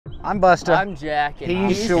I'm Busta. I'm Jack. And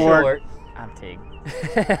He's short. I'm Tig.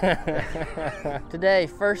 Today,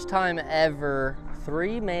 first time ever,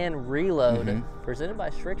 3-man reload presented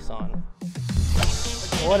by Strixon.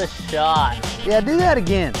 What a shot. Yeah, do that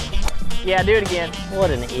again. Yeah, do it again.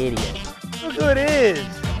 What an idiot. Look who it is.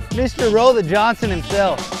 Mr. Roll the Johnson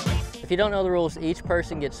himself. If you don't know the rules, each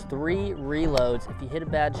person gets 3 reloads. If you hit a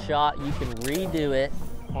bad shot, you can redo it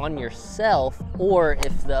on yourself, or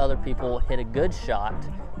if the other people hit a good shot,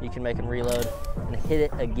 you can make them reload and hit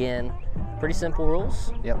it again. Pretty simple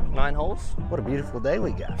rules. Yep. 9 holes. What a beautiful day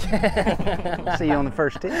we got. See you on the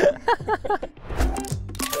first tee.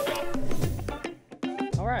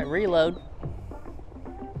 All right, reload.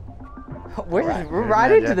 We're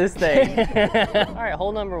right into this thing. All right,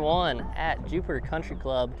 hole number 1 at Jupiter Country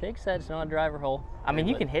Club. Tig said it's not a driver hole. I mean,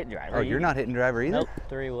 you can hit driver. Oh, you're not hitting driver either? Nope,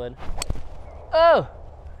 3 wood. Oh!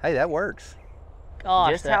 Hey, that works.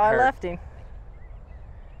 Gosh, just that how hurt. I left him.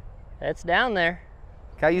 It's down there.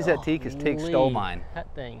 Can I use that tee because Tig stole Lee, mine?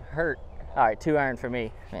 That thing hurt. All right, 2 iron for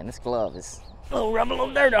me. Man, this glove is a little rub a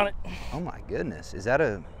little dirt on it. Oh my goodness, is that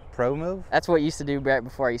a pro move? That's what I used to do back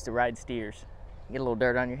before I used to ride steers. Get a little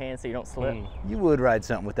dirt on your hands so you don't slip. You would ride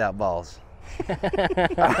something without balls.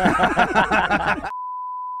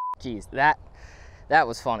 Jeez, that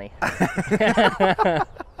was funny.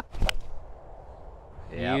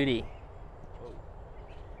 Yep. Beauty.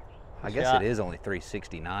 I guess shot. it is only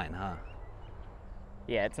 369, huh?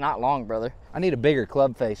 Yeah, it's not long, brother. I need a bigger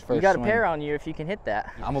club face first You got swing. a pair on you if you can hit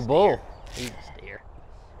that. I'm a bull. He's a steer.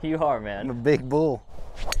 You are, I'm man. a big bull.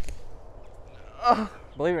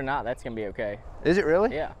 Believe it or not, that's gonna be okay. Is it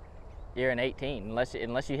really? Yeah, you're an 18 unless you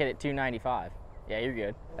hit it 295. Yeah, you're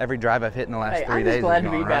good. Every drive I've hit in the last Hey, 3 I'm days just glad is to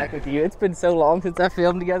be going back right. with you. It's been so long since I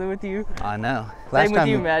filmed together with you. I know. Same with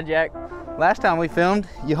you, Mad Jack. Last time we filmed,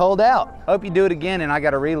 you hold out. Hope you do it again and I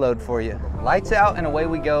got a reload for you. Lights out and away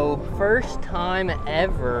we go. First time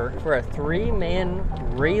ever for a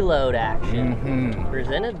 3-man reload action.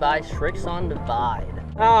 Presented by Strixon Divide.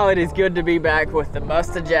 Oh, it is good to be back with the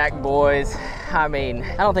Busta Jack boys. I mean,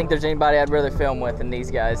 I don't think there's anybody I'd rather film with than these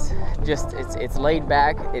guys. Just, it's laid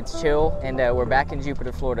back, it's chill, and we're back in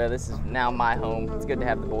Jupiter, Florida. This is now my home. It's good to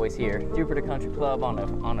have the boys here. Jupiter Country Club on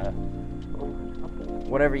a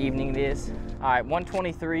whatever evening it is. All right,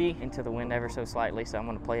 123 into the wind ever so slightly, so I'm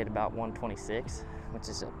gonna play it about 126, which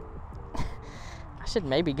is I should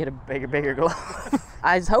maybe get a bigger glove.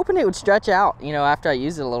 I was hoping it would stretch out, you know, after I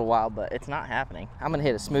use it a little while, but it's not happening. I'm gonna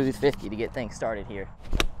hit a smooth 50 to get things started here.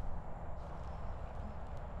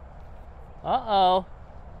 Uh-oh.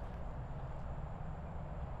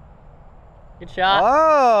 Good shot.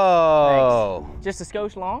 Oh! Thanks. Just a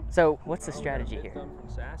skosh long. So what's the strategy here? Mid thumb from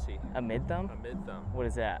Sassy. A mid thumb? A mid thumb. What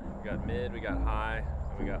is that? We got mid, we got high,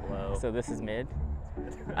 and we got low. So this is mid?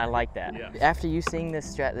 I like that. Yeah. After you seeing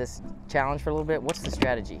this challenge for a little bit, what's the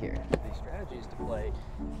strategy here? The strategy is to play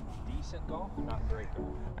decent golf, not great golf.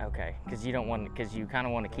 Okay, because you don't want, because you kind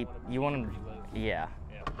of want to keep, you want to, yeah.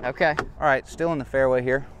 Okay. All right, still in the fairway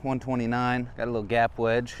here, 129. Got a little gap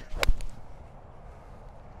wedge.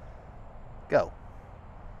 Go.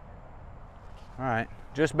 All right,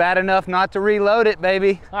 just bad enough not to reload it,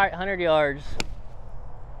 baby. All right, 100 yards.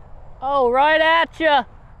 Oh, right at ya.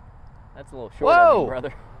 That's a little short of Whoa. me,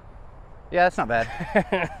 brother. Yeah, that's not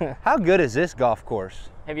bad. How good is this golf course?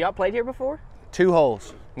 Have y'all played here before? 2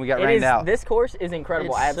 holes. We got rained out. This course is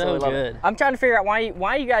incredible. It's I absolutely so love good. it. I'm trying to figure out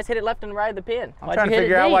why you guys hit it left and right of the pin. I'm trying to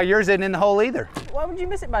figure out why yours isn't in the hole either. Why would you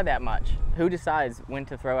miss it by that much? Who decides when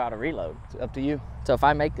to throw out a reload? It's up to you. So if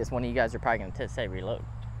I make this, one of you guys are probably going to say reload.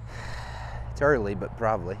 It's early, but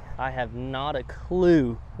probably. I have not a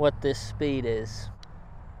clue what this speed is.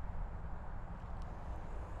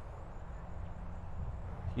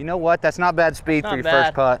 You know what? That's not bad speed for your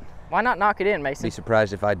first putt. Why not knock it in, Mason? Be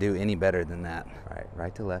surprised if I do any better than that. All right,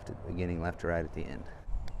 right to left at the beginning, left to right at the end.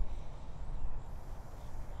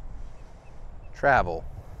 Travel.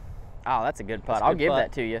 Oh, that's a good putt. That's a I'll good give putt.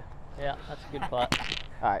 that to you. Yeah, that's a good putt.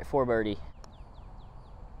 All right, 4 birdie.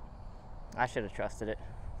 I should have trusted it.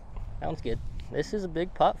 Sounds good. This is a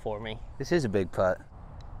big putt for me. This is a big putt.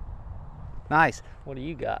 Nice. What do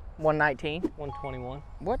you got? 119. 121.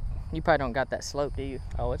 What? You probably don't got that slope, do you?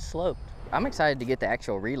 Oh, it's sloped. I'm excited to get the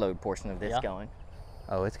actual reload portion of this Yeah. going.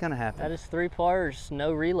 Oh, it's gonna happen. That is 3 pars,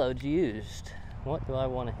 no reloads used. What do I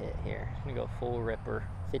want to hit here? I'm gonna go full ripper,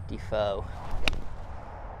 50 foe.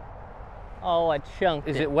 Oh, I chunked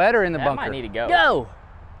it. Is it wet or in the That bunker? might need to go. Go!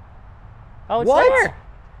 Oh, it's What? there.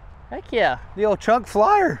 Heck yeah. The old chunk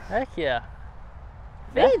flyer. Heck yeah.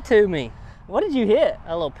 Feed it to me. What did you hit?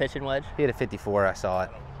 A little pitching wedge. He hit a 54, I saw it.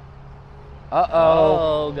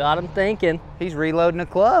 Uh-oh. Oh, got him thinking. He's reloading a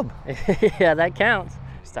club. Yeah, that counts.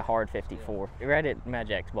 Just a hard 54. Right at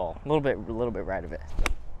Magic's ball. A little bit right of it.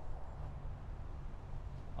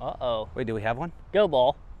 Uh-oh. Wait, do we have one? Go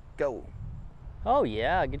ball. Go. Oh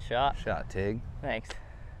yeah, good shot. Shot, Tig. Thanks.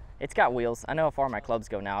 It's got wheels. I know how far my clubs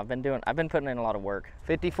go now. I've been putting in a lot of work.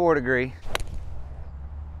 54 degree.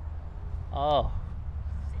 Oh.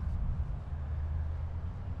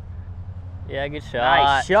 Yeah, good shot.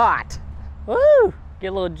 Nice shot. Woo! Get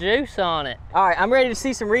a little juice on it. All right, I'm ready to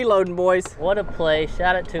see some reloading, boys. What a play.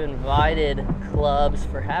 Shout out to Invited Clubs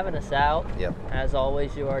for having us out. Yep. As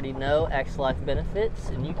always, you already know X Life benefits,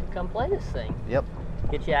 and you can come play this thing. Yep.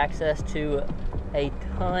 Get you access to a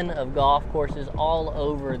ton of golf courses all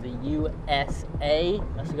over the USA.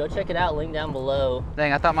 So go check it out, link down below.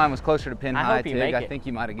 Dang, I thought mine was closer to pin high, hope you Tig. make I it. think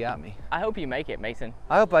you might have got me. I hope you make it, Mason.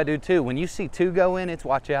 I hope I do too. When you see 2 go in, it's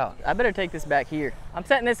watch out. I better take this back here. I'm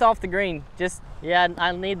setting this off the green. Just, Yeah,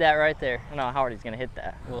 I need that right there. I don't know how hard he's gonna hit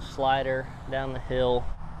that. Little slider down the hill.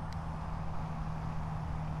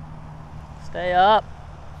 Stay up.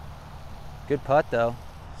 Good putt though.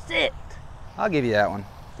 Sit. I'll give you that one.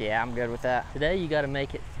 Yeah, I'm good with that. Today you got to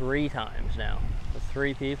make it 3 times now. With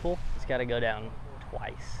 3 people, it's got to go down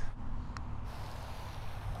twice.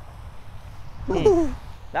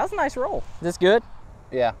 That was a nice roll. Is this good?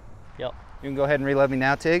 Yeah. Yep. You can go ahead and reload me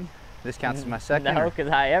now, Tig. This counts as my second. No, or- because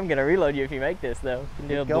I am gonna reload you if you make this though. You can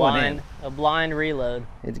do It's going a blind reload.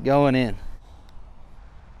 It's going in.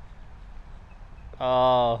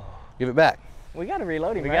 Oh, Give it back. We gotta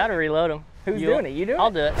reload him. we right? got to reload him. Who's doing it? You doing I'll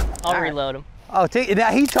it? do it. I'll All right. reload him. Oh, Tig,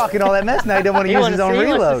 now he's talking all that mess now. He doesn't want to use his own He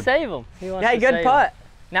wants reload. to save him. He wants Hey, to good save putt.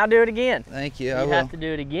 Now do it again. Thank you. Him. I You will. have to do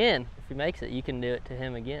it again. If he makes it, you can do it to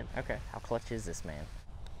him again. Okay. How clutch is this man?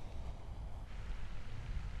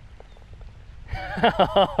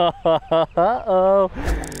 Uh-oh.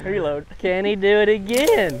 Reload. Can he do it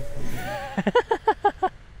again?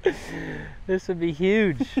 This would be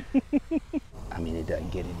huge. I mean, it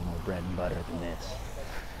doesn't get any more bread and butter than this.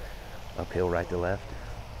 Uphill, right to left,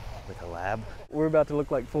 with a lab. We're about to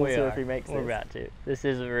look like fools We here are. if he makes We're this. about to. This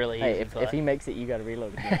is a really Hey, easy if putt. he makes it, you gotta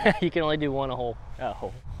reload again. You can only do one a hole.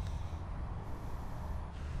 Oh.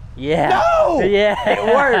 Yeah. No! Yeah. It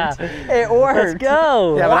worked. It worked. Let's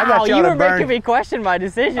go. Yeah, but I got Wow, y'all you to were burn. making me question my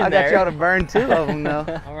decision I there. got y'all to burn 2 of them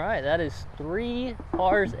though. All right, that is 3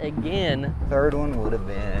 pars again. Third one would have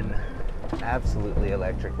been absolutely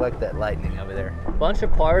electric, like that lightning over there. Bunch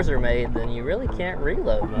of pars are made, then you really can't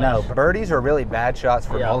reload much. No, birdies are really bad shots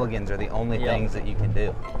for Yeah. mulligans are the only Yeah. things that you can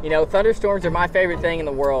do. You know, thunderstorms are my favorite thing in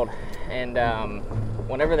the world, and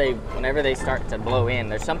whenever they start to blow in,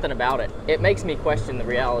 there's something about it. It makes me question the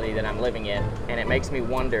reality that I'm living in, and it makes me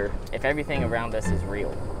wonder if everything around us is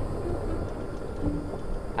real.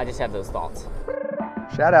 I just have those thoughts.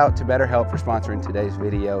 Shout out to BetterHelp for sponsoring today's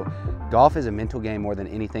video. Golf is a mental game more than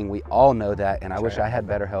anything. We all know that, and I wish I had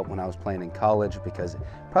BetterHelp when I was playing in college because it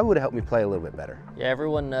probably would have helped me play a little bit better. Yeah,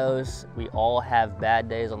 everyone knows we all have bad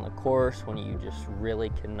days on the course when you just really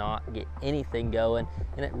cannot get anything going,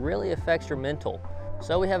 and it really affects your mental.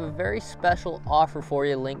 So we have a very special offer for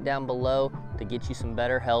you, linked down below, to get you some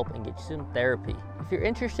BetterHelp and get you some therapy. If you're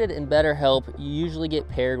interested in BetterHelp, you usually get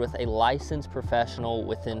paired with a licensed professional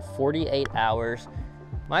within 48 hours.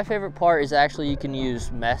 My favorite part is actually you can use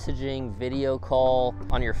messaging, video call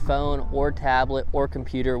on your phone or tablet or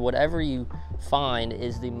computer, whatever you find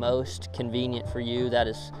is the most convenient for you. That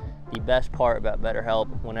is the best part about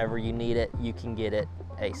BetterHelp. Whenever you need it, you can get it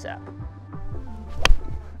ASAP.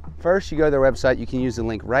 First, you go to their website. You can use the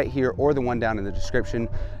link right here or the one down in the description.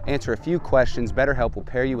 Answer a few questions. BetterHelp will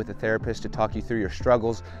pair you with a therapist to talk you through your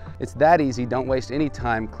struggles. It's that easy. Don't waste any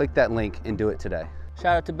time. Click that link and do it today.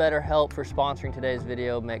 Shout out to BetterHelp for sponsoring today's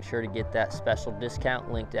video. Make sure to get that special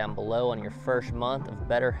discount link down below on your first month of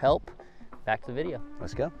BetterHelp. Back to the video.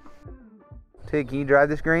 Let's go. Tig, can you drive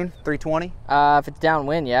this green? 320? If it's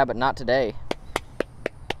downwind, yeah, but not today.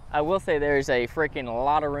 I will say there's a freaking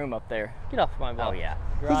lot of room up there. Get off my box. Oh yeah.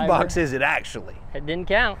 Whose box is it actually? It didn't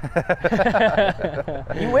count.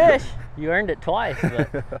 You wish. You earned it twice,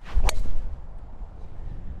 but.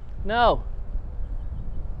 No.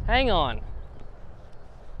 Hang on.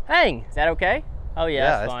 Hang. Is that okay? Oh yeah, Yeah,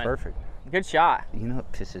 that's that's fine. perfect. Good shot. You know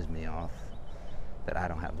what pisses me off? That I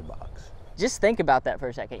don't have the box. Just think about that for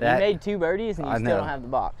a second. That- You made 2 birdies and you I still know. don't have the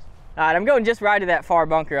box. All right, I'm going just right to that far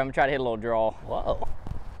bunker. I'm gonna try to hit a little draw. Whoa.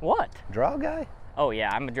 What? Draw guy? Oh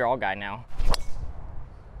yeah, I'm a draw guy now.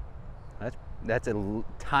 That's the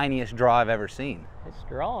tiniest draw I've ever seen. It's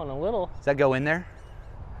drawing a little. Does that go in there?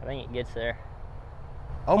 I think it gets there.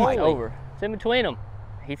 Oh my! Holy. Over. It's in between them.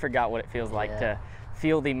 He forgot what it feels like Yeah. to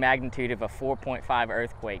feel the magnitude of a 4.5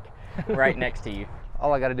 earthquake right next to you.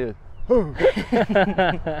 All I got to do.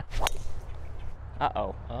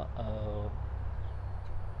 Uh-oh. Uh-oh.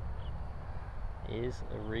 Is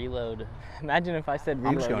a reload. Imagine if I said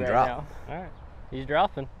reload I'm just gonna right drop. now. All right, he's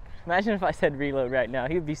dropping. Imagine if I said reload right now.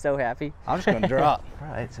 He would be so happy. I'm just gonna drop. All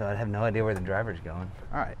right, so I'd have no idea where the driver's going.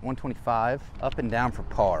 All right, 125, up and down for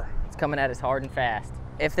par. It's coming at us hard and fast.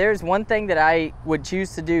 If there's one thing that I would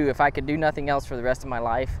choose to do if I could do nothing else for the rest of my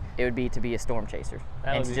life, it would be to be a storm chaser.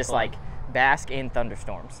 That would And be just fun. like bask in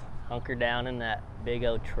thunderstorms. Hunker down in that big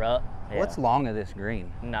old truck. Yeah. What's long of this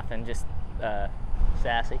green? Nothing, just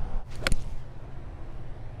Sassy.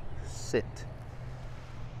 Sit.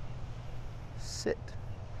 Sit.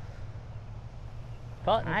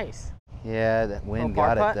 Putt. nice. Yeah, that wind Little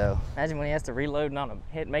par got it putt. though. Imagine when he has to reload and on a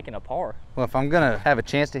hit making a par. Well, if I'm gonna have a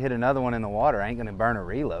chance to hit another one in the water, I ain't gonna burn a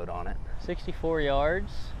reload on it. 64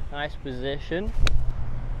 yards. Nice position.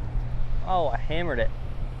 Oh, I hammered it.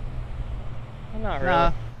 Well, not really.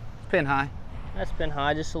 Nah, it's pin high. That's been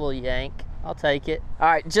high, just a little yank. I'll take it. All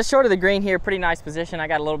right, just short of the green here, pretty nice position. I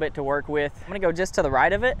got a little bit to work with. I'm gonna go just to the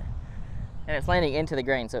right of it, and it's landing into the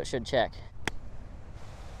green, so it should check.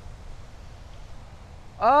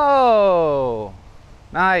 Oh,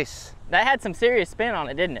 nice. That had some serious spin on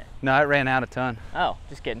it, didn't it? No, it ran out a ton. Oh,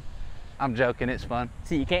 just kidding. I'm joking, it's fun.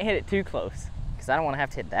 See, you can't hit it too close, because I don't want to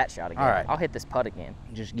have to hit that shot again. All right. I'll hit this putt again.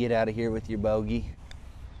 Just get out of here with your bogey.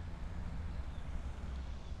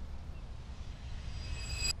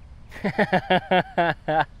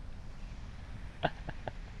 That's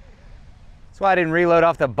why I didn't reload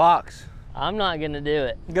off the box. I'm not gonna do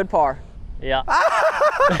it. Good par. Yeah.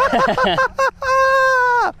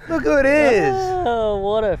 Look who it is. Oh,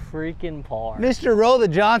 what a freaking par. Mr. Roll the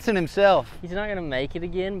Johnson himself. He's not gonna make it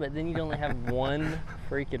again, but then you'd only have one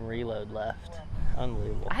freaking reload left.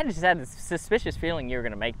 Unbelievable. I just had a suspicious feeling you were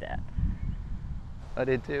gonna make that. I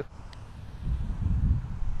did too.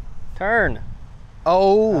 Turn.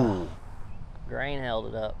 Oh. Grain held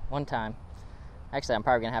it up. One time. Actually, I'm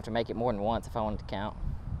probably gonna have to make it more than once if I wanted to count.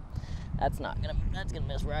 That's gonna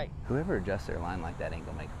miss right. Whoever adjusts their line like that ain't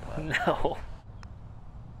gonna make a putt. No.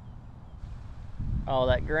 Oh,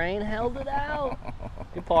 that grain held it out.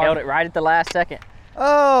 Good par. Held it right at the last second.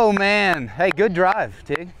 Oh man. Hey, good drive,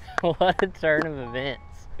 Tig. What a turn of events.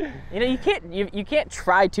 You know, you can't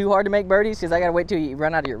try too hard to make birdies, because I gotta wait till you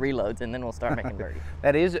run out of your reloads and then we'll start making birdies.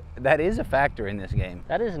 That is a factor in this game.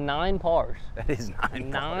 That is 9 pars. That is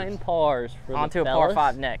 9 pars for On the to a par fellas.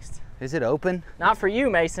 5 next. Is it open? Not for you,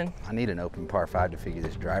 Mason. I need an open par 5 to figure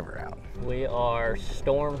this driver out. We are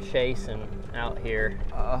storm chasing out here.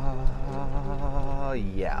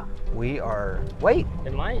 Yeah. We are. Wait.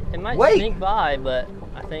 It might Wait. sneak by, but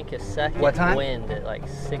I think a second What time? wind at like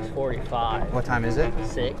 6:45. What time is it?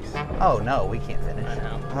 6. Oh no, we can't finish. I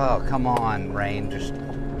know. Oh come on, rain. Just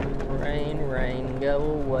Rain, go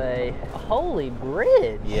away. A holy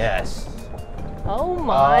bridge. yes. Oh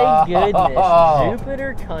my goodness.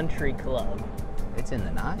 Jupiter Country Club. It's in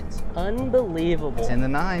the 9s. Unbelievable. It's in the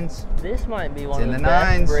 9s. This might be one in of the the best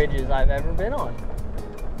nines. bridges I've ever been on.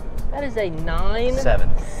 That is a 7.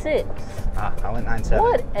 9-6. I went 9-7.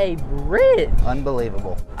 What a bridge.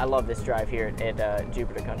 Unbelievable. I love this drive here at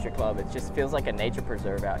Jupiter Country Club. It just feels like a nature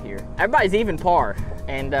preserve out here. Everybody's even par,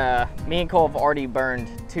 and me and Cole have already burned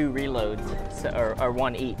 2 reloads, or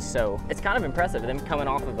 1 each. So it's kind of impressive. Them coming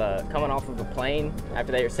off of a plane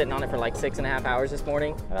after they were sitting on it for like 6.5 hours this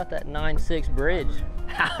morning. How about that 9-6 bridge?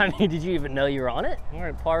 I mean, did you even know you were on it? All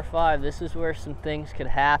right, par 5. This is where some things could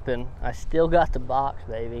happen. I still got the box,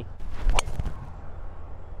 baby.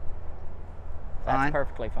 That's Fine.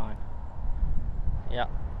 perfectly fine. Yeah,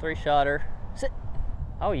 3-shotter. Sit.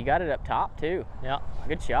 Oh, you got it up top too. Yeah,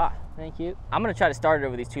 Good shot. thank you. I'm gonna try to start it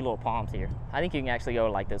over these 2 little palms here. I think you can actually go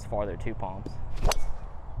like those farther 2 palms.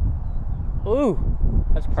 Ooh,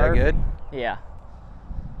 that's Is that perfect. good? Yeah.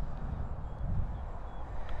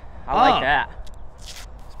 I like that.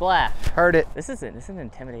 Splash. Heard it. This is an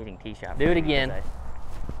intimidating tee shot. Do it again.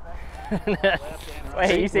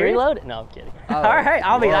 Wait, you serious? Reload it? No, I'm kidding. All right,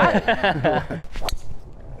 I'll be what? honest.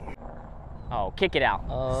 Oh, kick it out.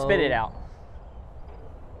 Spit it Oh. out.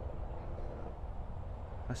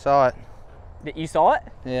 I saw it. You saw it?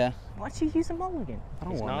 Yeah. Why'd you use a mulligan? I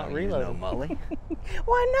don't He's want not to use no reloading. mully.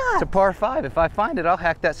 Why It's a not? par 5. If I find it, I'll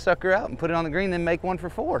hack that sucker out and put it on the green, then make one for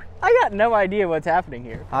 4. I got no idea what's happening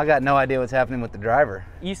here. I got no idea what's happening with the driver.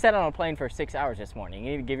 You sat on a plane for 6 hours this morning.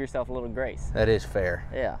 You need to give yourself a little grace. That is fair.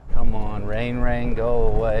 Yeah. Come on, rain, rain, go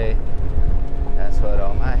away. That's what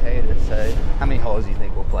all my haters say. How many holes do you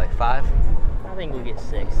think we'll play? 5? I think we'll get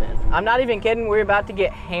 6 in. I'm not even kidding. We're about to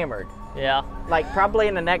get hammered. Yeah. Like probably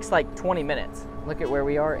in the next like 20 minutes. Look at where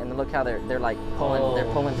we are and look how they're like pulling.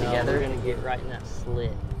 They're pulling no, together. We're gonna get right in that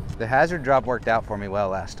slit. The hazard drop worked out for me well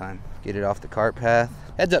last time. Get it off the cart path.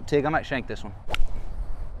 Heads up, Tig, I might shank this one.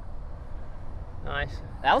 Nice.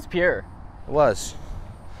 That was pure. It was.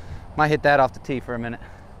 Might hit that off the tee for a minute.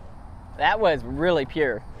 That was really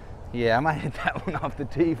pure. Yeah, I might hit that one off the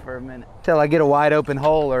tee for a minute. Till I get a wide open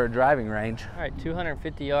hole or a driving range. All right,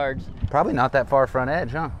 250 yards. Probably not that far front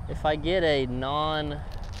edge, huh? If I get a non-gust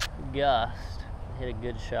and hit a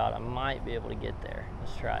good shot, I might be able to get there.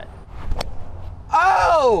 Let's try it.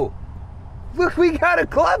 Oh! Look, we got a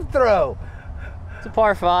club throw. It's a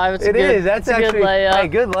par 5. It's It a good, is. That's it's a actually good layup. Hey,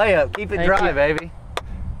 good layup. Keep it Thank dry, you. baby.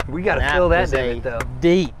 We got to fill that was a divot, though.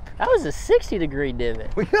 deep. That was a 60-degree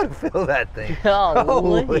divot. We got to fill that thing.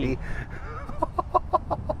 Golly. Holy.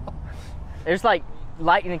 There's like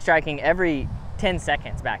lightning striking every 10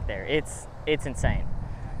 seconds back there. It's insane.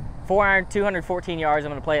 4 iron, 214 yards.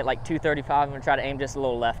 I'm gonna play it like 235. I'm gonna try to aim just a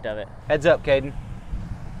little left of it. Heads up, Caden.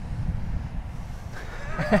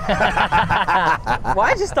 Well,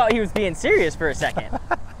 I just thought he was being serious for a second.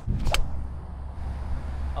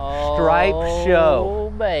 Stripe show.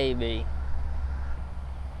 Oh, baby.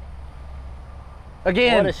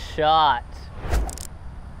 Again. What a shot.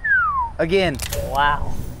 Again.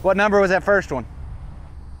 Wow. What number was that first one?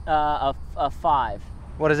 A 5.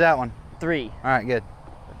 What is that one? 3. All right, good.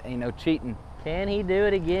 Ain't no cheating. Can he do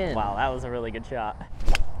it again? Wow, that was a really good shot.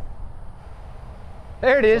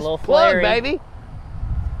 There it is. little Plug, flary. baby.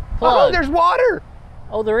 Plug. Oh, there's water.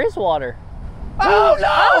 Oh, there is water. Oh,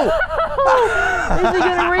 no. Is he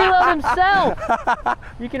gonna reload himself?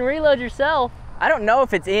 You can reload yourself. I don't know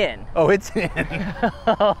if it's in. Oh, it's in.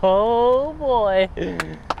 Oh boy.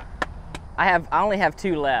 I only have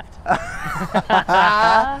 2 left.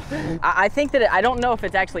 I think that I don't know if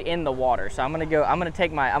it's actually in the water, so I'm gonna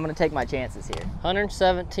take my chances here.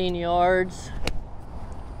 117 yards.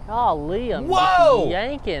 Golly, I'm Whoa! just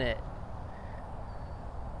yanking it.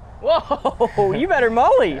 Whoa, you better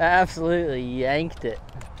moly. Absolutely yanked it.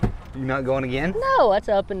 You not going again? No, that's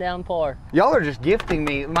up and down par. Y'all are just gifting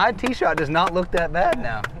me. My tee shot does not look that bad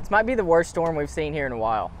now. This might be the worst storm we've seen here in a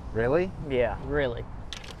while. Really? Yeah. Really?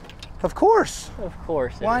 Of course. Of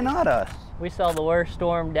course. it Why is. not us? We saw the worst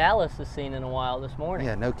storm Dallas has seen in a while this morning.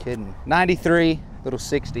 Yeah, no kidding. 93, little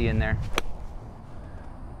 60 in there.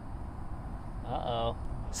 Uh-oh.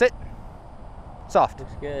 Sit. Soft.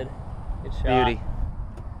 Looks good. Good shot. Beauty.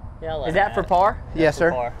 Yeah, I'll let Is that him for have it. par? Yes, For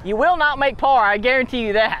sir. par. You will not make par, I guarantee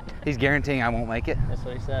you that. He's guaranteeing I won't make it. That's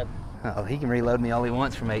what he said. Oh, he can reload me all he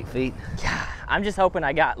wants from 8 feet. I'm just hoping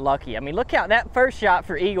I got lucky. I mean, look how that first shot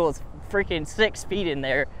for Eagle is freaking 6 feet in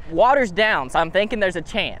there. Water's down, so I'm thinking there's a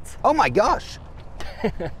chance. Oh my gosh.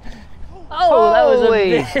 Oh, that was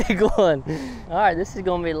Holy. a big one. All right, this is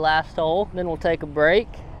gonna be the last hole. Then we'll take a break.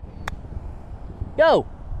 Go.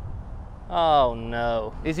 Oh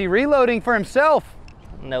no. Is he reloading for himself?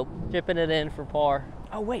 Nope. Chipping it in for par.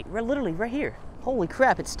 Oh wait, we're literally right here. Holy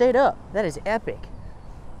crap, it stayed up. That is epic.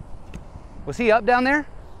 Was he up down there?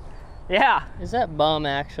 Yeah, Is that bum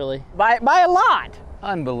actually? by a lot.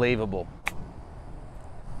 Unbelievable.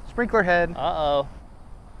 Sprinkler head. Uh-oh.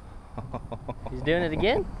 He's doing it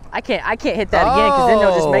again? I can't hit that again because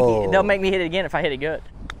then Oh. they'll make me hit it again if I hit it good.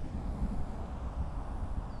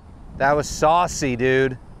 That was saucy,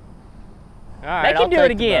 dude. All right, can I'll do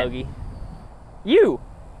take it the again. bogey. You.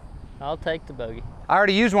 I'll take the bogey. I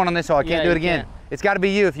already used one on this, so I can't Yeah, do it you again. can't. It's got to be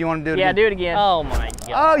you if you want to do it Yeah, again. do it again. Oh my Oh,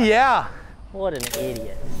 god. yeah. What an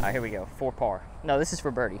idiot. All right, here we go. 4 par. No, this is for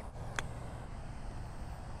birdie.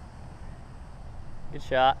 Good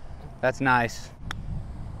shot. That's nice.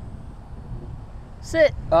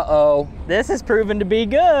 Sit. Uh-oh. This has proven to be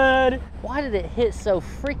good. Why did it hit so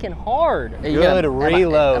freaking hard? You Good am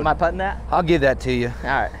reload. Am I putting that? I'll give that to you. All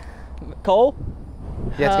right. Cole?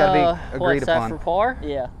 Yeah, it's got to be agreed what's that upon. for par?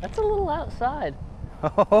 Yeah. That's a little outside.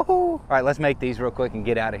 All right, let's make these real quick and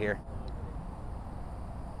get out of here.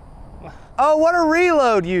 Oh, what a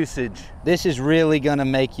reload usage. This is really gonna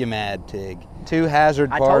make you mad, Tig. 2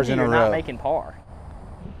 hazard I told pars you in a you're row. not making par.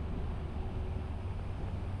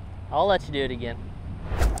 I'll let you do it again.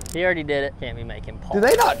 He already did it. Can't be making par. Do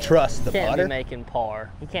they not trust the Can't putter? be making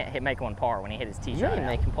par. He can't make one par when he hit his tee You shot ain't out.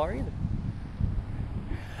 making par either.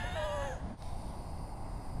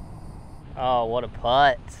 Oh, what a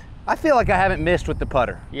putt. I feel like I haven't missed with the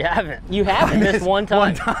putter. You haven't. You haven't. Missed one time.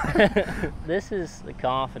 One time. This is the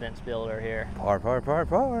confidence builder here. Par, par, par,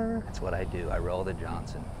 par. That's what I do. I roll the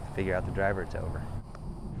Johnson. Figure out the driver, it's over.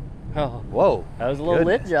 Oh, Whoa. that was a little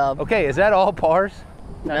lip goodness. job. Okay, is that all pars?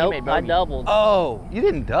 No, he Nope, made I bogey. doubled. Oh, you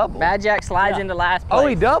didn't double. Bad Jack slides Yeah. into last place. Oh,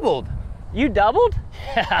 he doubled. You doubled?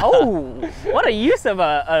 Oh, what a use of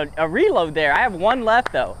a reload there. I have 1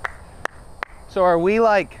 left though. So are we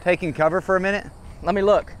like taking cover for a minute? Let me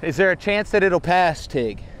look. Is there a chance that it'll pass,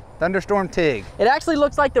 Tig? Thunderstorm Tig. It actually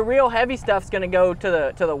looks like the real heavy stuff's gonna go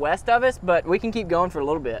to the west of us, but we can keep going for a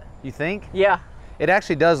little bit. You think? Yeah. It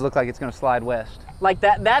actually does look like it's gonna slide west. Like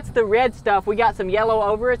that's the red stuff. We got some yellow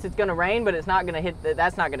over us. It's gonna rain, but it's not gonna hit,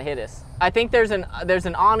 that's not gonna hit us. I think there's an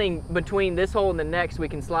awning between this hole and the next we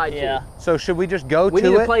can slide to. So should we just go We to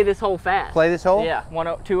need to it? play this hole fast. Play this hole? Yeah,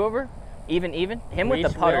 2 over, even. Him with the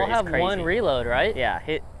putter We all have is crazy. one reload, right? Yeah,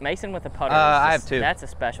 hit Mason with the putter. I have 2. That's a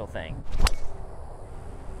special thing.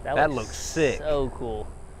 That looks sick. So cool.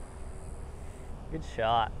 Good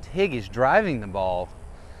shot. Tig is driving the ball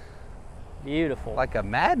Beautiful. like a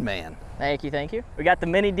madman. Thank you, thank you. We got the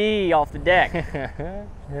mini D off the deck.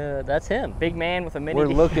 Yeah, that's him. Big man with a mini We're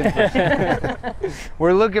D. looking for,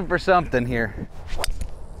 we're looking for something here.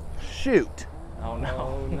 Shoot. Oh no.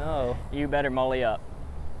 Oh no. You better molly up.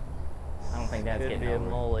 I don't think that's Could getting be a over.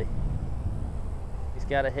 molly. He's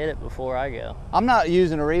got to hit it before I go. I'm not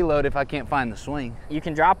using a reload if I can't find the swing. You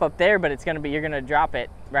can drop up there, but you're gonna drop it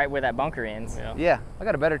right where that bunker ends. Yeah. Yeah, I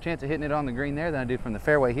got a better chance of hitting it on the green there than I do from the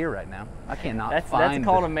fairway here right now. I cannot That's find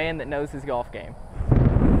called the- a man that knows his golf game.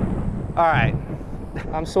 All right.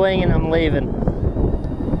 I'm swinging, I'm leaving.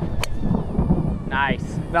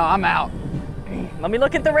 Nice. No, I'm out. Let me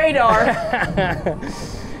look at the radar.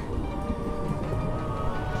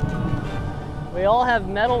 We all have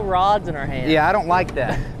metal rods in our hands. Yeah, I don't like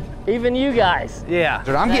that. Even you guys. Yeah.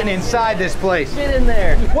 I'm getting inside this place. Get in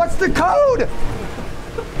there. What's the code?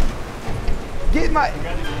 Get my,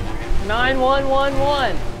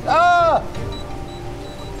 9111. oh!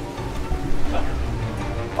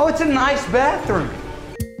 Oh, it's a nice bathroom.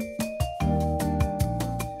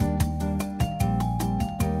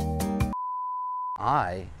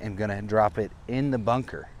 I am gonna drop it in the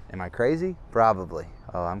bunker. Am I crazy? Probably.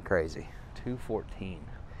 Oh, I'm crazy. 214.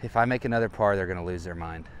 If I make another par, they're gonna lose their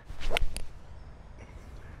mind.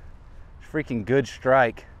 Freaking good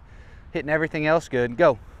strike. Hitting everything else good.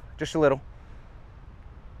 Go, just a little.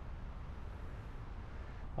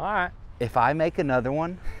 All right. If I make another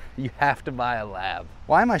one, you have to buy a lab.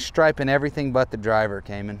 Why am I striping everything but the driver,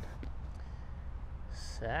 Cayman?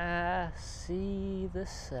 Sassy the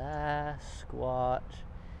Sasquatch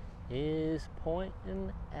is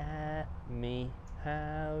pointing at me.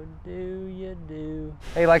 How do you do?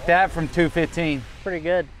 Hey, like that from 215. Pretty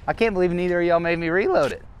good. I can't believe neither of y'all made me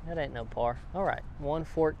reload it. That ain't no par. All right,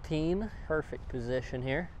 114. Perfect position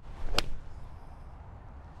here.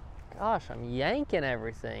 Gosh, I'm yanking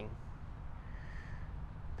everything.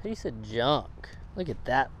 Piece of junk. Look at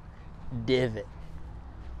that divot.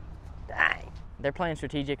 Dang. They're playing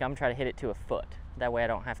strategic. I'm trying to hit it to a foot. That way I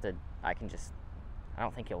don't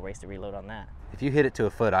think he'll waste a reload on that. If you hit it to a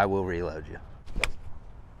foot, I will reload you.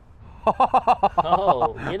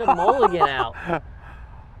 Oh, get a mulligan out.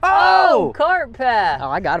 Oh! Cart path. Oh,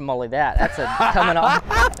 I got to molly that. That's a coming off.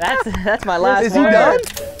 That's my last Is he one. done?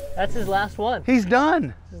 That's his last one. He's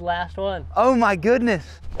done. His last one. Oh my goodness.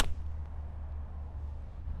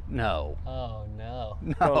 No. Oh no.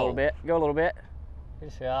 No. Go a little bit. Go a little bit.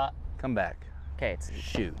 Good shot. Come back. Okay, it's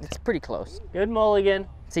Shoot. pretty close. Good mulligan.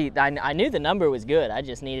 See, I knew the number was good. I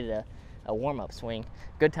just needed a warm-up swing.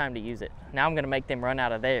 Good time to use it. Now I'm gonna make them run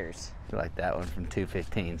out of theirs. I like that one from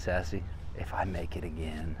 215, Sassy. If I make it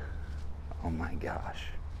again, oh my gosh.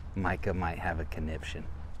 Micah might have a conniption.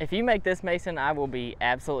 If you make this, Mason, I will be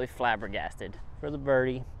absolutely flabbergasted. For the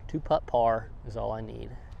birdie, 2-putt par is all I need.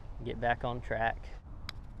 Get back on track.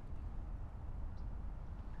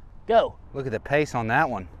 Go. Look at the pace on that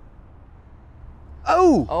one.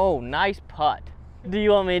 Oh! Oh, nice putt. Do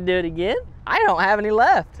you want me to do it again? I don't have any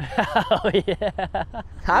left. Oh yeah.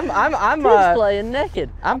 I'm He's playing naked.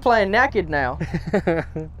 I'm playing naked now.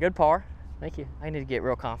 Good par. Thank you. I need to get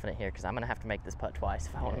real confident here because I'm gonna have to make this putt twice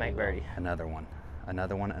if I want to make birdie. Another one.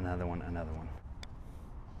 Another one, another one, another one.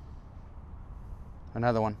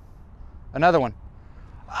 Another one. Another one.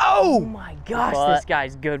 Oh Oh! my gosh, Putt. this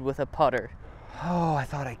guy's good with a putter. Oh, I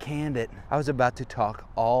thought I canned it. I was about to talk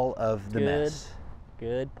all of the mess.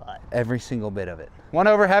 Good putt. Every single bit of it. One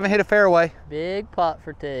over, haven't hit a fairway. Big putt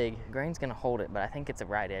for Tig. Grain's gonna hold it, but I think it's a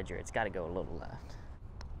right edger. It's got to go a little left.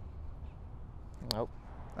 Nope.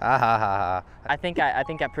 Ah ha ha ha. I think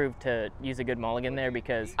I proved to use a good mulligan there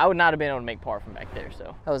because I would not have been able to make par from back there.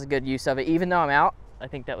 So that was a good use of it. Even though I'm out, I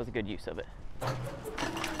think that was a good use of it. What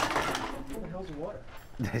the hell's the water?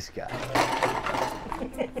 This guy.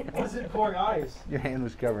 Why is it pouring ice? Your hand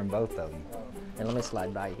was covering both of them. And let me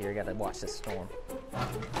slide by you here. I got to watch this storm.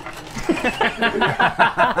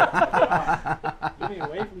 Get me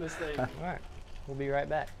away from this thing. All right. We'll be right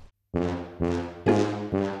back.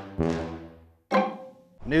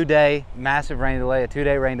 New day, massive rain delay, a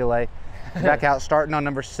 2-day rain delay. Back out starting on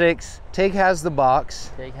number 6. Tig has the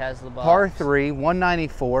box. Tig has the box. Par 3,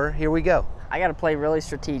 194. Here we go. I got to play really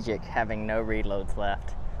strategic, having no reloads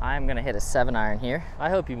left. I'm going to hit a 7-iron here. I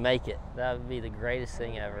hope you make it. That would be the greatest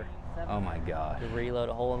thing ever. Oh my God. To reload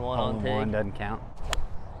a hole-in-one on Tig. Hole-in-one doesn't count.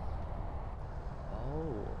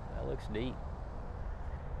 Oh, that looks deep.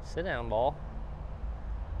 Sit down, ball.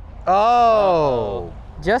 Oh!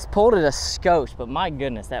 Just pulled it a skosh, but my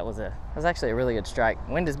goodness, that was actually a really good strike.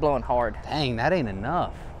 Wind is blowing hard. Dang, that ain't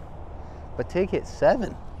enough. But Tig hit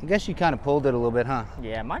 7. I guess you kind of pulled it a little bit, huh?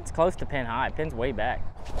 Yeah, mine's close to pin high. Pin's way back.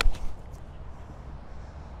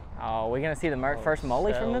 Oh, we're gonna see the first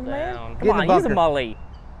mully from this man? Come on, use a mully.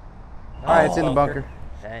 All right, it's in the bunker.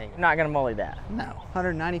 Dang. I'm not gonna mully that. No,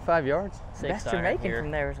 195 yards. Best you're making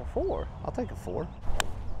from there is a 4. I'll take a 4.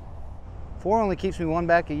 4 only keeps me 1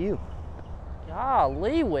 back of you.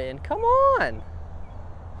 Golly, Wind, come on.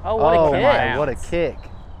 Oh, what a kick. My, what a kick.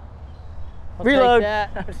 I'll Reload.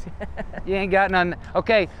 take that. You ain't got none.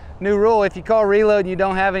 Okay, new rule, if you call reload and you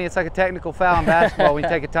don't have any, it's like a technical foul in basketball when you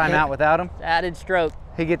take a timeout without him. Added stroke.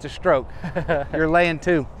 He gets a stroke. You're laying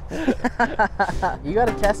 2. You got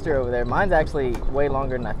a tester over there. Mine's actually way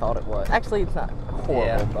longer than I thought it was. Actually, it's not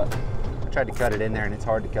horrible, but I tried to cut it in there and it's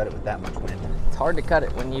hard to cut it with that much wind. it's hard to cut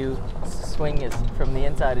it when you swing as from the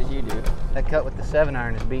inside as you do. That cut with the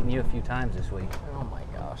 7-iron has beaten you a few times this week. Oh my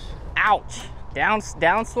gosh. Ouch. Down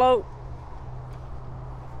slope.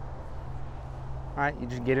 All right, you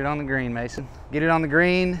just get it on the green, Mason. Get it on the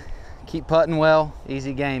green, keep putting well,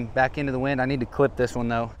 easy game. Back into the wind. I need to clip this one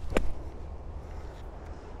though.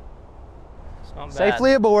 It's not bad.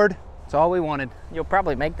 Safely aboard. That's all we wanted. You'll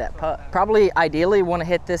probably make that putt. Probably ideally want to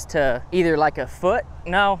hit this to either like a foot.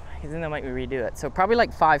 No, because then they'll make me redo it. So probably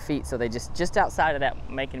like 5 feet. So they just outside of that,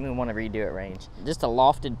 making me want to redo it range. Just a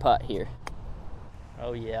lofted putt here.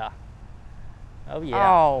 Oh, yeah. Oh,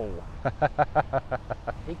 yeah. Oh.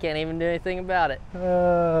 He can't even do anything about it.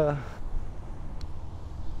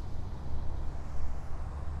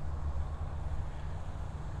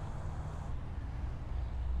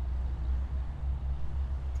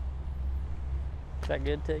 Is that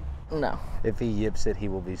good, Tig? No. If he yips it, he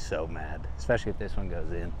will be so mad, especially if this one goes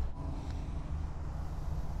in.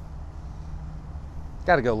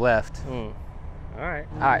 Got to go left. All right.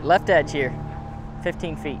 All right, left edge here.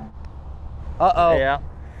 15 feet. Uh-oh. Yeah.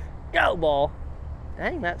 Go, ball.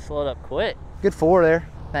 Dang, that slowed up quick. Good 4 there.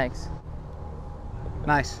 Thanks.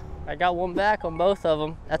 Nice. I got 1 back on both of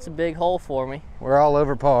them. That's a big hole for me. We're all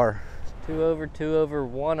over par. 2 over, 2 over,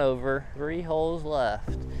 1 over. 3 holes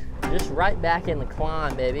left. Just right back in the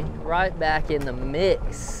climb, baby. Right back in the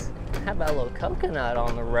mix. How about a little coconut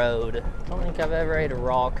on the road? I don't think I've ever ate a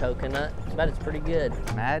raw coconut, but it's pretty good.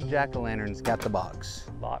 Mad Jack-o'-lantern's got the box.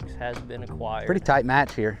 Box has been acquired. Pretty tight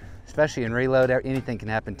match here, especially in reload. Anything can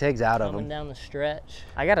happen. Tig's out of Coming them. down the stretch.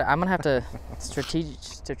 I'm gonna have to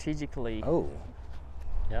strategically Oh.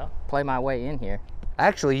 Yeah. play my way in here.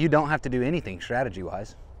 Actually, you don't have to do anything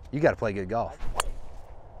strategy-wise. You got to play good golf.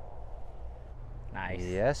 Nice.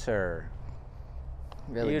 Yes, sir.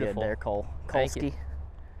 Really Beautiful. good there, Cole. Thank you. Kolsky.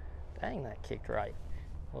 Dang, that kicked right.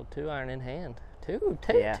 A little 2-iron in hand. Two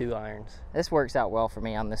Yeah. 2-irons. This works out well for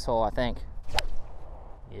me on this hole, I think.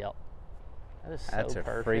 Yep. That is so That's a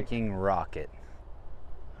perfect. freaking rocket.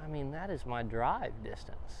 I mean, that is my drive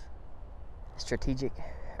distance. Strategic,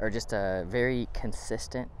 or just a very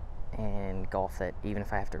consistent in golf that even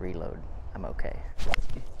if I have to reload, I'm okay.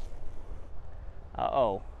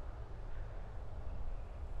 Uh-oh.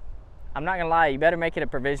 I'm not gonna lie, you better make it a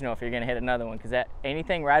provisional if you're gonna hit another one, because that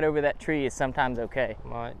anything right over that tree is sometimes okay.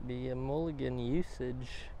 Might be a mulligan usage.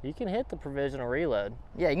 You can hit the provisional reload.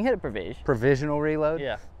 Yeah, you can hit a provision, Provisional reload?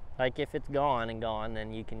 Yeah. Like if it's gone and gone,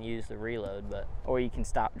 then you can use the reload, but or you can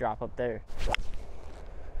stop, drop up there.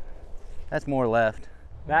 That's more left.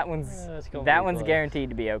 That one's it's gonna that be one's close. guaranteed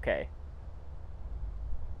to be okay.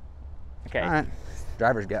 Okay. All right.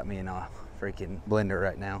 Driver's got me in a freaking blender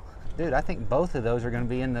right now. Dude, I think both of those are going to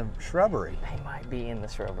be in the shrubbery. They might be in the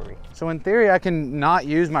shrubbery. So in theory, I can not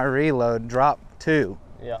use my reload, drop 2,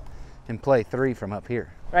 yeah. and play 3 from up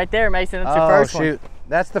here. Right there, Mason. That's Oh, your first shoot.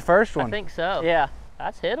 That's the first I one. think so. Yeah.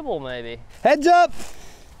 That's hittable, maybe. Heads up!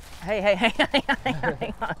 Hey,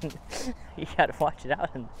 hang on. You gotta watch it out.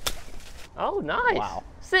 Oh, nice. Wow.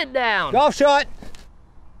 Sit down. Golf shot!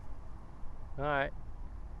 All right.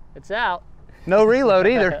 It's out. No reload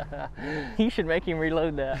either. You should make him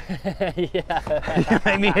reload that. Yeah.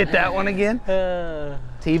 Make me hit that one again.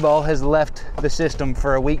 T-ball has left the system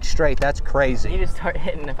for a week straight. That's You crazy. just start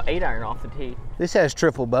hitting the 8-iron off the tee. This has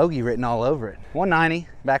triple bogey written all over it. 190,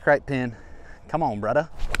 back right pin. Come on, brother.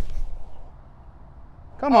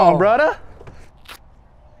 Come on, brother.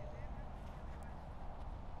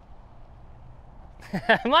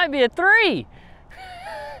 It might be a 3.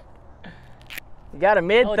 You got a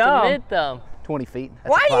mid Oh, thumb. it's a mid thumb. 20 feet. That's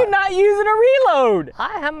Why a are you five. not using a reload?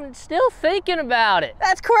 I am still thinking about it.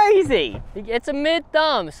 That's crazy. It's a mid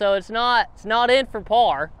thumb, so it's not in for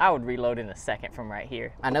par. I would reload in a second from right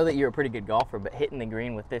here. I know that you're a pretty good golfer, but hitting the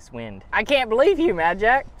green with this wind. I can't believe you, Mad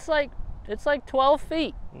Jack. It's like 12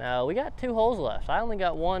 feet. No, we got 2 holes left. I only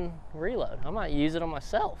got 1 reload. I might use it on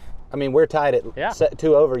myself. I mean, we're tied at Yeah.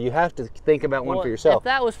 2 over. You have to think about one Well, for yourself. If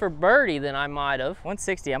that was for birdie, then I might have.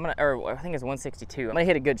 160, or I think it's 162. I'm gonna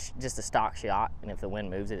hit a good, just a stock shot, and if the wind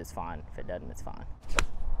moves it, it's fine. If it doesn't, it's fine.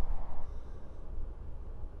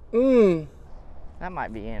 That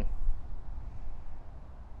might be in.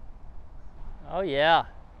 Oh yeah.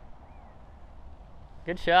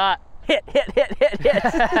 Good shot. Hit.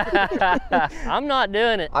 I'm not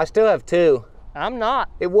doing it. I still have 2. I'm not.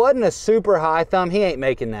 It wasn't a super high thumb. He ain't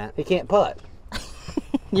making that. He can't putt.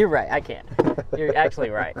 You're right, I can't. You're actually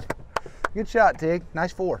right. Good shot, Tig.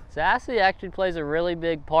 Nice 4. Sassy actually plays a really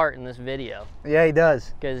big part in this video Yeah, he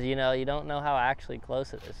does. because you don't know how actually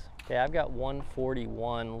close it is. Okay, I've got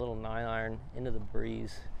 141, a little 9-iron into the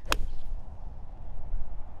breeze.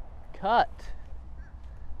 Cut.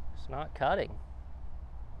 It's not cutting.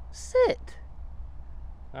 Sit.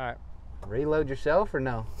 All right. Reload yourself or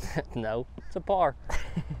no? No, it's a par.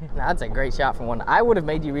 That's a great shot from one. I would have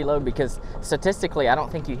made you reload because statistically, I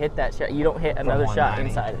don't think you hit that shot. You don't hit another shot 190.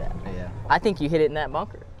 inside of that. Yeah. I think you hit it in that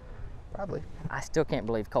bunker. Probably. I still can't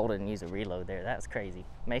believe Cole didn't use a reload there. That's crazy.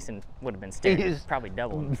 Mason would have been staring is- probably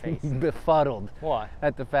double in the face. Befuddled Why?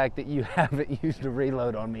 at the fact that you haven't used a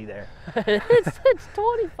reload on me there. it's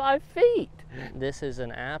 25 feet. This is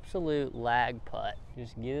an absolute lag putt.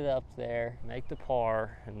 Just get it up there, make the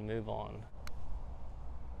par, and move on.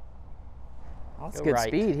 Oh, that's Go good right.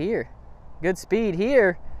 speed here. Good speed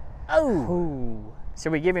here. Oh!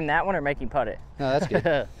 Should we give him that one or make him putt it? No, that's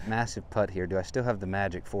good. Massive putt here. Do I still have the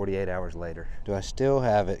magic 48 hours later? Do I still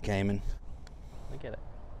have it, Cayman? Look at it.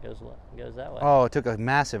 Goes that way. Oh, it took a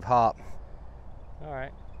massive hop. It All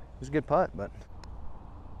right. was a good putt, but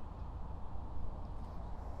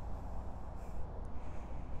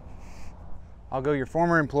I'll go your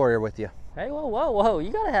former employer with you. Hey, whoa. You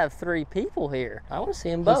gotta have 3 people here. I want to see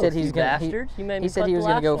them both. He said he's you gonna. bastards. You made me He said putt he the was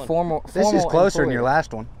gonna last go one formal. This is closer than employer. your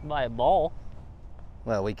last one. by a ball.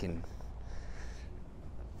 Well, we can.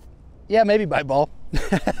 Yeah, maybe by ball.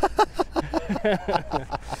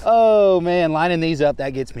 Oh man, lining these up,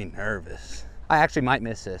 that gets me nervous. I actually might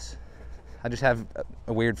miss this. I just have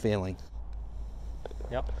a weird feeling.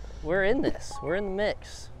 Yep. We're in this. We're in the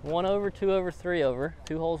mix. 1 over, 2 over, 3 over.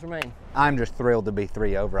 2 holes remain. I'm just thrilled to be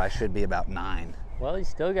 3 over. I should be about 9. Well, you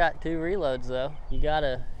still got 2 reloads though. You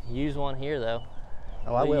gotta use one here though.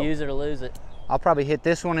 Oh, I will. Use it or lose it. I'll probably hit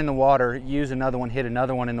this one in the water, use another one, hit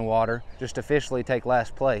another one in the water, just officially take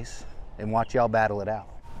last place and watch y'all battle it out.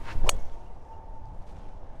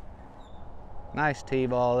 Nice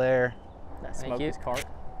T-ball there. That Thank smoked you. his cart.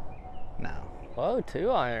 No. Whoa,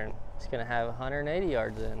 2-iron. It's gonna have 180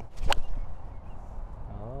 yards in.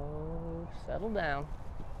 Oh, settle down.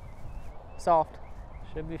 Soft.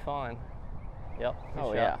 Should be fine. Yep. good Oh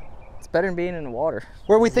shot. yeah. It's better than being in the water.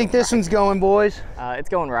 Where we think this one's going, boys? It's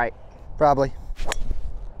going right. Probably.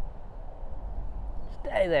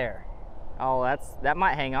 Stay there. Oh, that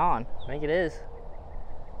might hang on. I think it is.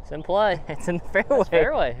 It's in play. It's in the fairway.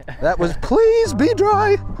 Fairway. That was please be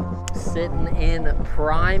dry. Sitting in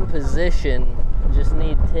prime position. Just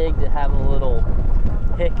need Tig to have a little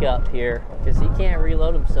hiccup here because he can't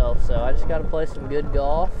reload himself. So I just got to play some good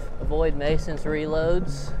golf, avoid Mason's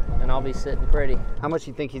reloads, and I'll be sitting pretty. How much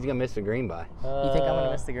you think he's gonna miss the green by? You think I'm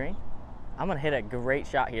gonna miss the green? I'm gonna hit a great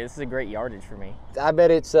shot here. This is a great yardage for me. I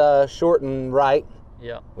bet it's short and right,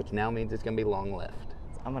 Yeah. which now means it's gonna be long left.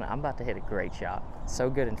 I'm about to hit a great shot. So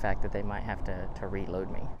good, in fact, that they might have to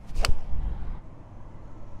reload me.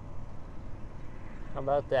 How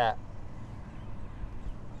about that?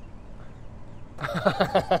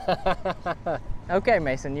 Okay,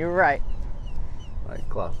 Mason, you were right. Like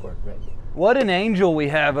clockwork, baby. What an angel we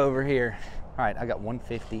have over here. All right, I got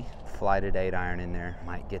 150, flighted 8-iron in there.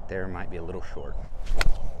 Might get there, might be a little short.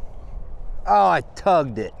 Oh, I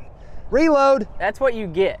tugged it. Reload, That's what you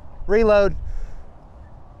get. reload.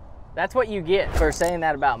 That's what you get for saying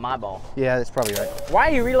that about my ball. Yeah, that's probably right. Why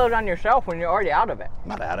are you reload on yourself when you're already out of it? I'm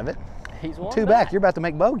not out of it. He's one 2 back, you're about to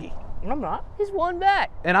make bogey. I'm not. He's 1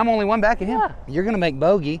 back. And I'm only 1 back of him. Yeah. You're gonna make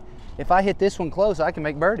bogey. If I hit this one close, I can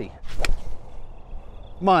make birdie.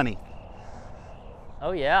 Money.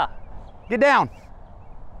 Oh yeah. Get down.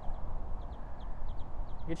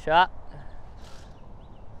 Good shot.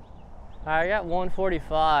 All right, I got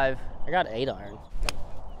 145. I got 8-iron.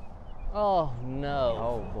 Oh,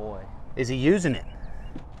 no. Oh, boy. Is he using it?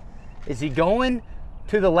 Is he going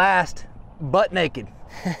to the last butt naked?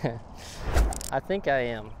 I think I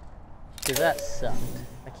am, because that sucked.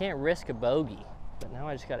 I can't risk a bogey, but now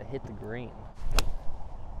I just got to hit the green.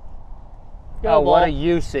 Go, Oh, what a ball.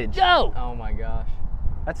 usage. Go! Oh, my gosh.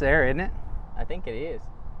 That's there, isn't it? I think it is.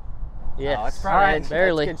 Yes. Oh, it's probably Alright,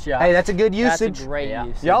 barely. That's a good shot. Hey, that's a good usage. That's a great Yeah.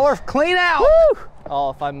 usage. Y'all are clean out. Woo! Oh,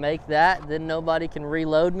 if I make that, then nobody can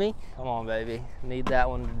reload me. Come on, baby. Need that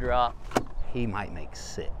one to drop. He might make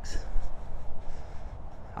 6.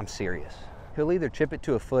 I'm serious. He'll either chip it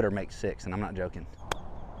to a foot or make 6, and I'm not joking.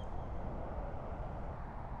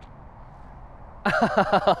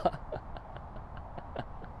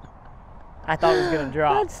 I thought it was going to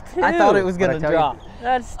drop. That's 2. I thought it was going to What'd I tell you? drop.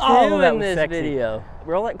 That's 2 Oh, that in was this sexy. video.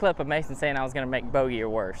 Roll that clip of Mason saying I was going to make bogey or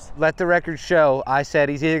worse. Let the record show I said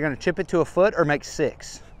he's either going to chip it to a foot or make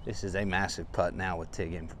 6. This is a massive putt now with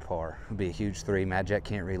Tig in for par. It'll be a huge 3. Mad Jack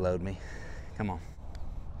can't reload me. Come on.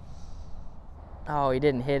 Oh, he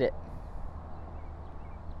didn't hit it.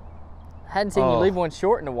 Hadn't seen you Oh. leave one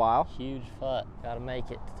short in a while. Huge putt. Got to make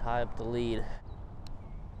it to tie up the lead.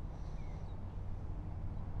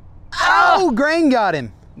 Oh, grain got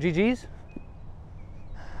him. GG's.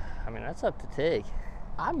 I mean, that's up to Tig.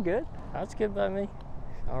 I'm good. That's good by me.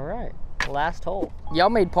 All right. Last hole. Y'all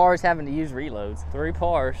made pars having to use reloads. 3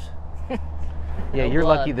 pars. Yeah, No you're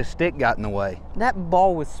blood. lucky the stick got in the way. That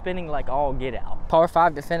ball was spinning like all get out. Par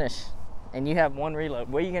 5 to finish, and you have 1 reload.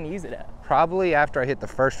 Where are you going to use it at? Probably after I hit the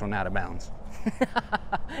first one out of bounds.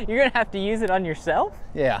 You're going to have to use it on yourself?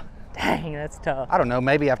 Yeah. Dang, that's tough. I don't know,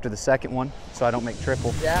 maybe after the second one, so I don't make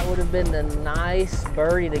triple. That would have been the nice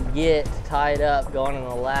birdie to get to tie it up going in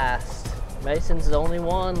the last. Mason's the only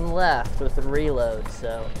one left with the reload,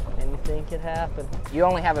 so anything could happen. You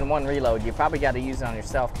only having 1 reload, you probably got to use it on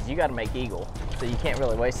yourself because you got to make eagle, so you can't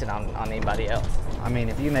really waste it on anybody else. I mean,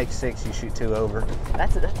 if you make 6, you shoot 2 over.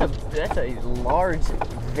 That's a large,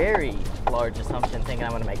 very large assumption thinking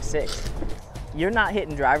I'm going to make 6. You're not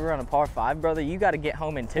hitting driver on a par 5, brother. You got to get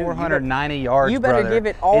home in 2. 490 yards, you better brother. give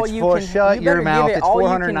it all it's you full, can. Shut you your better mouth. give it It's all you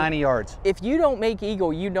can. 490 yards. If you don't make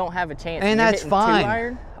eagle, you don't have a chance. And You're that's hitting fine.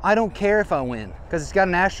 2-iron. I don't care if I win, because it's got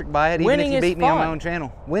an asterisk by it, even Winning if you is beat me on my fun. own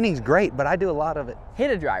channel. Winning's great, but I do a lot of it. Hit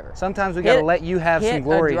a driver. Sometimes we Hit got to a- let you have hit some a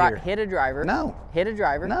glory dri- here. Hit a driver. No. Hit a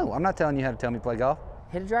driver. No, I'm not telling you how to tell me to play golf.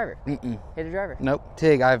 Hit a driver. Mm-mm. Hit a driver. Nope.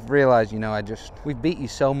 Tig, I've realized, we've beat you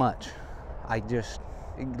so much.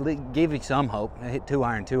 Give you some hope. I hit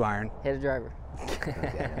 2-iron, 2-iron. Hit a driver.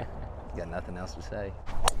 Okay. Got nothing else to say.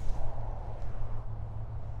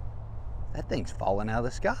 That thing's falling out of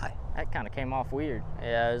the sky. That kind of came off weird.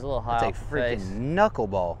 Yeah, it was a little high That's a off the freaking face.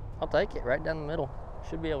 knuckleball. I'll take it right down the middle.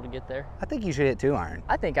 Should be able to get there. I think you should hit 2-iron.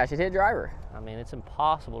 I think I should hit driver. I mean, it's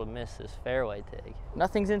impossible to miss this fairway, Tig.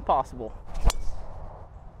 Nothing's impossible.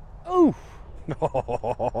 Oof.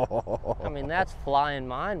 I mean, that's flying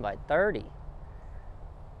mine by 30.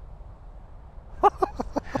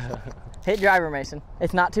 Hit driver, Mason.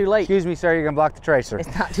 It's not too late. Excuse me, sir, you're gonna block the tracer.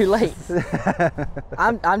 It's not too late.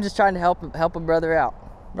 I'm just trying to help a brother out.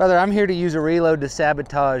 Brother, I'm here to use a reload to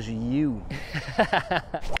sabotage you.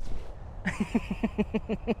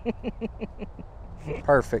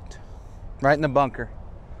 Perfect. Right in the bunker.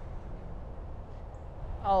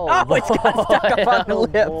 Oh, Oh, it's got stuck up on the oh,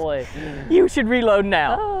 lip. boy. You should reload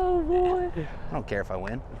now. Oh, boy. I don't care if I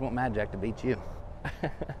win. I just want Mad Jack to beat you.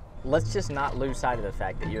 Let's just not lose sight of the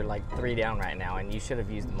fact that you're like 3 down right now, and you should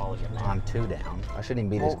have used the mulligan. I'm 2 down. I shouldn't even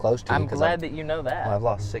be this close to you. I'm 'cause glad that you know that. I've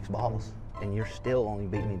lost 6 balls, and you're still only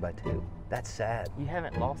beating me by 2. That's sad. You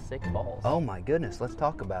haven't lost 6 balls. Oh my goodness, let's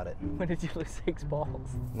talk about it. When did you lose 6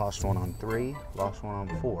 balls? Lost 1 on 3, lost 1 on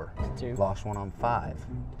 4, 2. lost 1 on 5.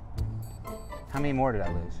 How many more did I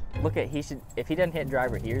lose? Look at if he doesn't hit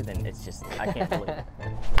driver here, then it's just I can't believe it.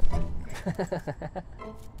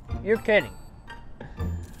 You're kidding.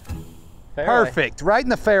 Fairway. Perfect, right in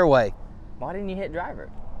the fairway. Why didn't you hit driver?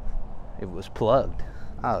 It was plugged.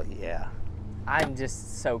 Oh yeah. I'm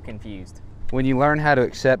just so confused. When you learn how to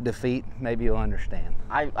accept defeat, maybe you'll understand.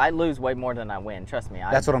 I lose way more than I win. Trust me.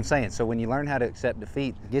 That's what I'm saying. So when you learn how to accept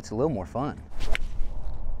defeat, it gets a little more fun.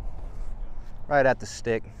 Right at the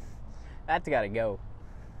stick. That's got to go.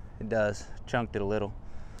 It does. Chunked it a little.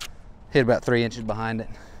 Hit about 3 inches behind it.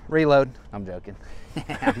 Reload. I'm joking. Because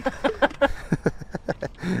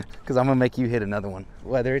I'm going to make you hit another one.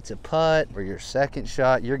 Whether it's a putt or your second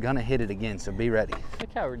shot, you're going to hit it again, so be ready.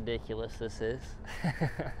 Look how ridiculous this is.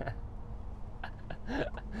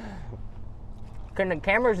 Can the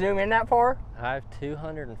camera zoom in that far? I have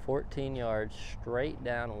 214 yards straight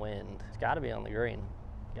downwind. It's got to be on the green.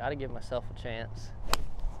 Got to give myself a chance.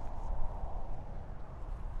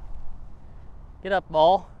 Get up,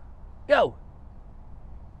 ball. Go.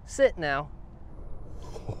 Sit now.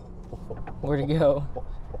 Where'd he go?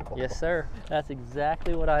 Yes, sir. That's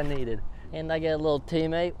exactly what I needed. And I got a little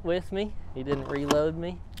teammate with me. He didn't reload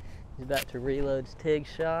me. He's about to reload his TIG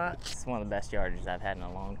shot. It's one of the best yardages I've had in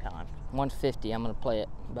a long time. 150, I'm gonna play it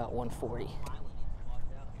about 140.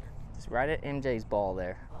 Just right at MJ's ball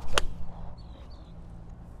there.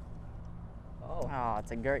 Oh,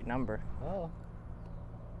 it's a great number. Oh.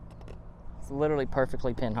 It's literally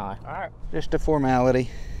perfectly pin high. All right. Just a formality.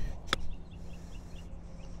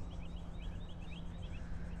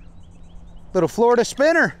 Little Florida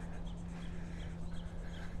spinner.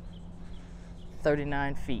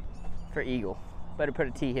 39 feet for eagle. Better put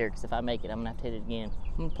a tee here, because if I make it, I'm gonna have to hit it again.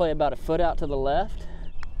 I'm gonna play about a foot out to the left.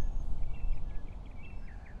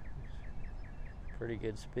 Pretty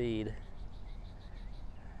good speed.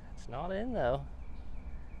 It's not in though.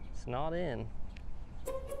 It's not in.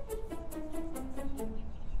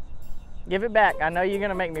 Give it back. I know you're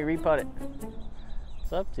gonna make me re-putt it.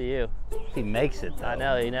 It's up to you. He makes it though. I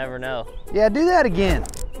know, you never know. Yeah, do that again.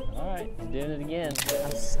 All right, he's doing it again.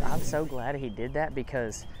 I'm so glad he did that,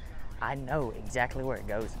 because I know exactly where it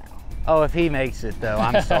goes now. Oh, if he makes it though,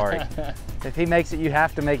 I'm sorry. If he makes it, you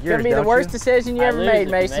have to make yours, It's gonna be the worst decision you I ever lose made, if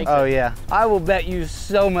he Mason. makes Oh yeah. I will bet you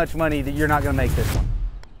so much money that you're not gonna make this one.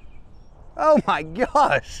 Oh my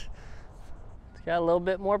gosh. It's got a little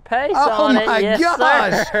bit more pace Oh on it. my Yes,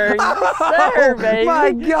 gosh. sir. Yes, sir, baby. Oh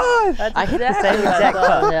my gosh. That's I hit the exactly same what I exact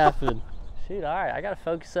thought putt. happened. Shoot, all right, I gotta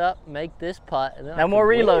focus up, make this putt, and then No more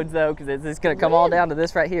reloads though, because it's gonna come all down to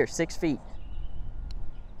this right here, 6 feet.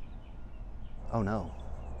 Oh no.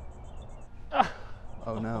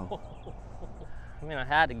 Oh no. I mean, I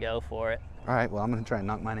had to go for it. All right, well, I'm gonna try and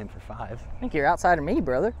knock mine in for 5. I think you're outside of me,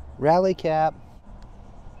 brother. Rally cap.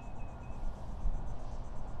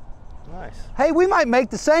 Nice. Hey, we might make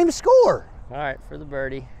the same score. All right, for the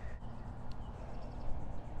birdie.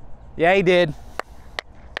 Yeah, he did.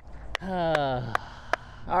 All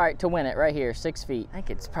right, to win it right here, 6 feet. I think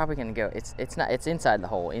it's probably gonna go. It's not. It's inside the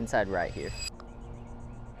hole, inside right here.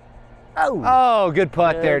 Oh, good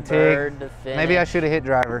putt Good there, bird Tig. to finish. Maybe I should have hit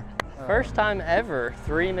driver. First time ever,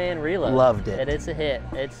 3-man reload. Loved it. And it's a hit.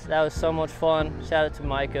 That was so much fun. Shout out to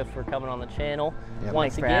Micah for coming on the channel. Yep.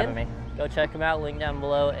 Once Thanks for again, having me. go check him out, link down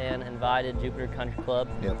below, and invited Jupiter Country Club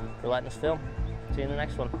Yep. for letting us film. See you in the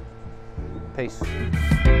next one. Peace.